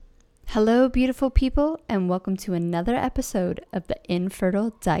Hello, beautiful people, and welcome to another episode of the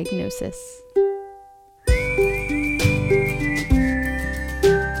Infertile Diagnosis.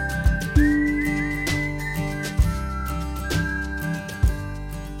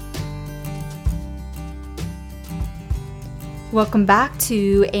 Welcome back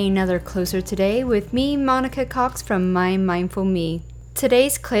to another Closer Today with me, Monica Cox from My Mindful Me.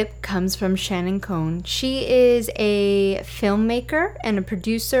 Today's clip comes from Shannon Cohn. She is a filmmaker and a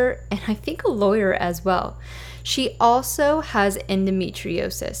producer, and I think a lawyer as well. She also has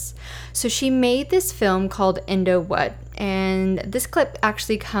endometriosis. So she made this film called Endo What, and this clip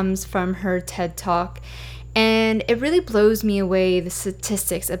actually comes from her TED Talk. And it really blows me away, the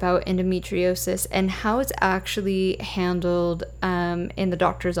statistics about endometriosis and how it's actually handled in the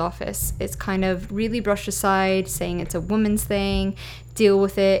doctor's office. It's kind of really brushed aside, saying it's a woman's thing, deal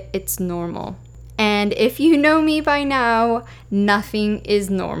with it, it's normal. And if you know me by now, nothing is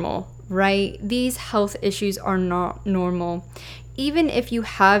normal, right? These health issues are not normal. Even if you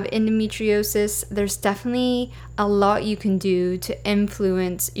have endometriosis, there's definitely a lot you can do to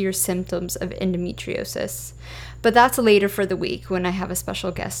influence your symptoms of endometriosis. But that's later for the week when I have a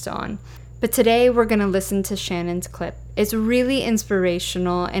special guest on. But today we're going to listen to Shannon's clip. It's really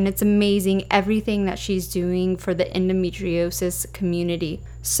inspirational and it's amazing everything that she's doing for the endometriosis community.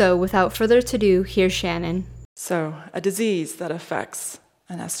 So without further ado, here's Shannon. So, a disease that affects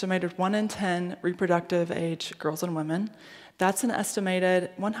an estimated 1 in 10 reproductive age girls and women. That's an estimated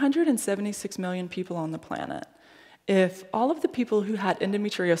 176 million people on the planet. If all of the people who had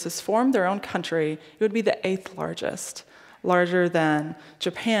endometriosis formed their own country, it would be the 8th largest, larger than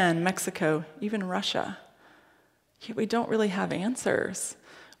Japan, Mexico, even Russia. Yet we don't really have answers,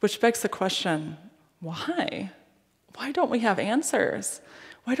 which begs the question, why? Why don't we have answers?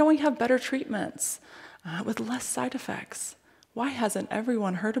 Why don't we have better treatments with less side effects? Why hasn't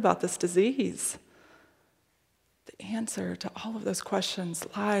everyone heard about this disease? The answer to all of those questions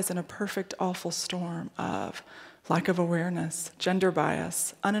lies in a perfect, awful storm of lack of awareness, gender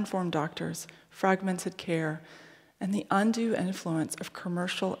bias, uninformed doctors, fragmented care, and the undue influence of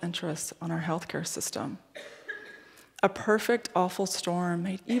commercial interests on our healthcare system. A perfect, awful storm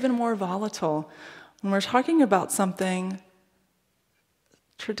made even more volatile when we're talking about something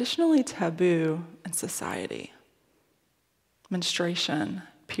traditionally taboo in society. Menstruation,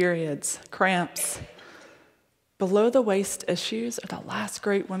 periods, cramps. Below-the-waist issues are the last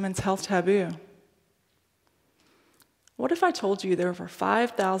great women's health taboo. What if I told you there were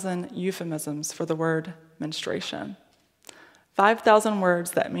 5,000 euphemisms for the word menstruation? 5,000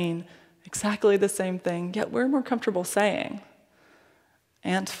 words that mean exactly the same thing, yet we're more comfortable saying.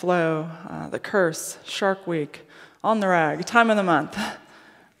 Ant flow, the curse, Shark Week, on the rag, time of the month.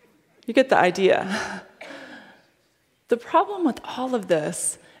 You get the idea. The problem with all of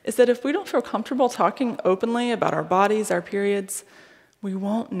this is that if we don't feel comfortable talking openly about our bodies, our periods, we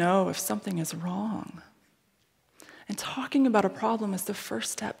won't know if something is wrong. And talking about a problem is the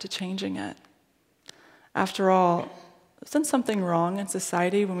first step to changing it. After all, isn't something wrong in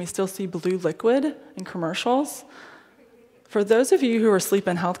society when we still see blue liquid in commercials? For those of you who are asleep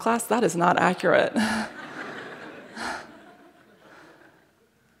in health class, that is not accurate.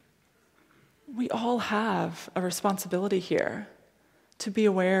 We all have a responsibility here to be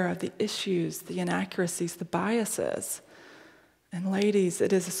aware of the issues, the inaccuracies, the biases. And ladies,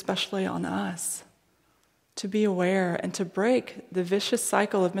 it is especially on us to be aware and to break the vicious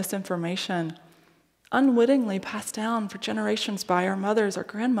cycle of misinformation unwittingly passed down for generations by our mothers, our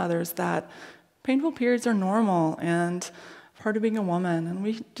grandmothers, that painful periods are normal and part of being a woman, and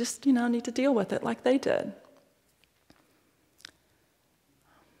we just, need to deal with it like they did.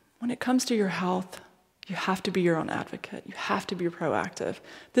 When it comes to your health, you have to be your own advocate. You have to be proactive.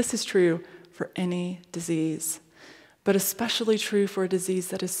 This is true for any disease, but especially true for a disease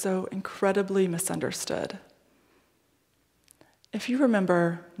that is so incredibly misunderstood. If you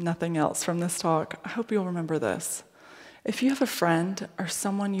remember nothing else from this talk, I hope you'll remember this. If you have a friend or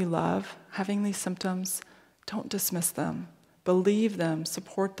someone you love having these symptoms, don't dismiss them. Believe them,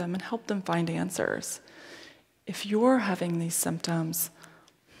 support them, and help them find answers. If you're having these symptoms,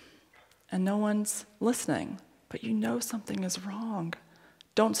 and no one's listening, but you know something is wrong,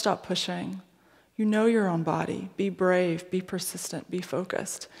 don't stop pushing. You know your own body. Be brave, be persistent, be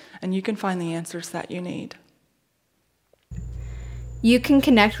focused, and you can find the answers that you need. You can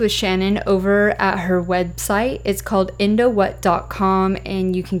connect with Shannon over at her website. It's called indowhat.com,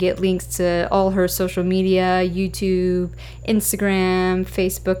 and you can get links to all her social media, YouTube, Instagram,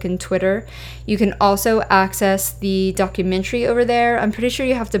 Facebook, and Twitter. You can also access the documentary over there. I'm pretty sure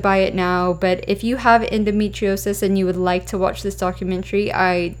you have to buy it now, but if you have endometriosis and you would like to watch this documentary,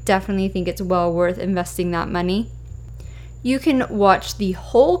 I definitely think it's well worth investing that money. You can watch the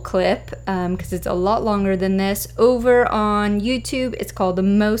whole clip, because it's a lot longer than this, over on YouTube. It's called The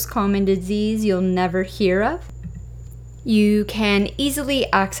Most Common Disease You'll Never Hear Of. You can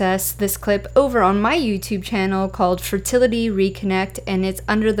easily access this clip over on my YouTube channel called Fertility Reconnect, and it's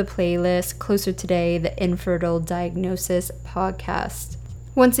under the playlist Closer Today, the Infertile Diagnosis Podcast.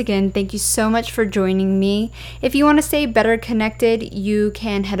 Once again, thank you so much for joining me. If you want to stay better connected, you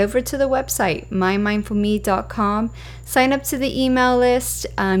can head over to the website, mymindfulme.com. Sign up to the email list.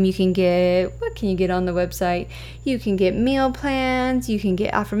 You can get, what can you get on the website? You can get meal plans, you can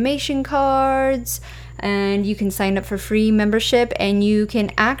get affirmation cards, and you can sign up for free membership, and you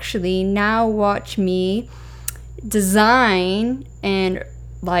can actually now watch me design and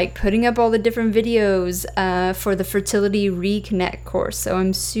putting up all the different videos for the Fertility Reconnect course. So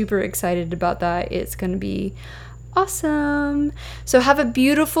I'm super excited about that. It's going to be awesome. So have a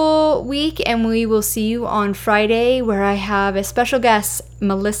beautiful week, and we will see you on Friday, where I have a special guest,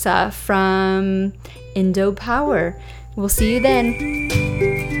 Melissa from Endo Power. We'll see you then.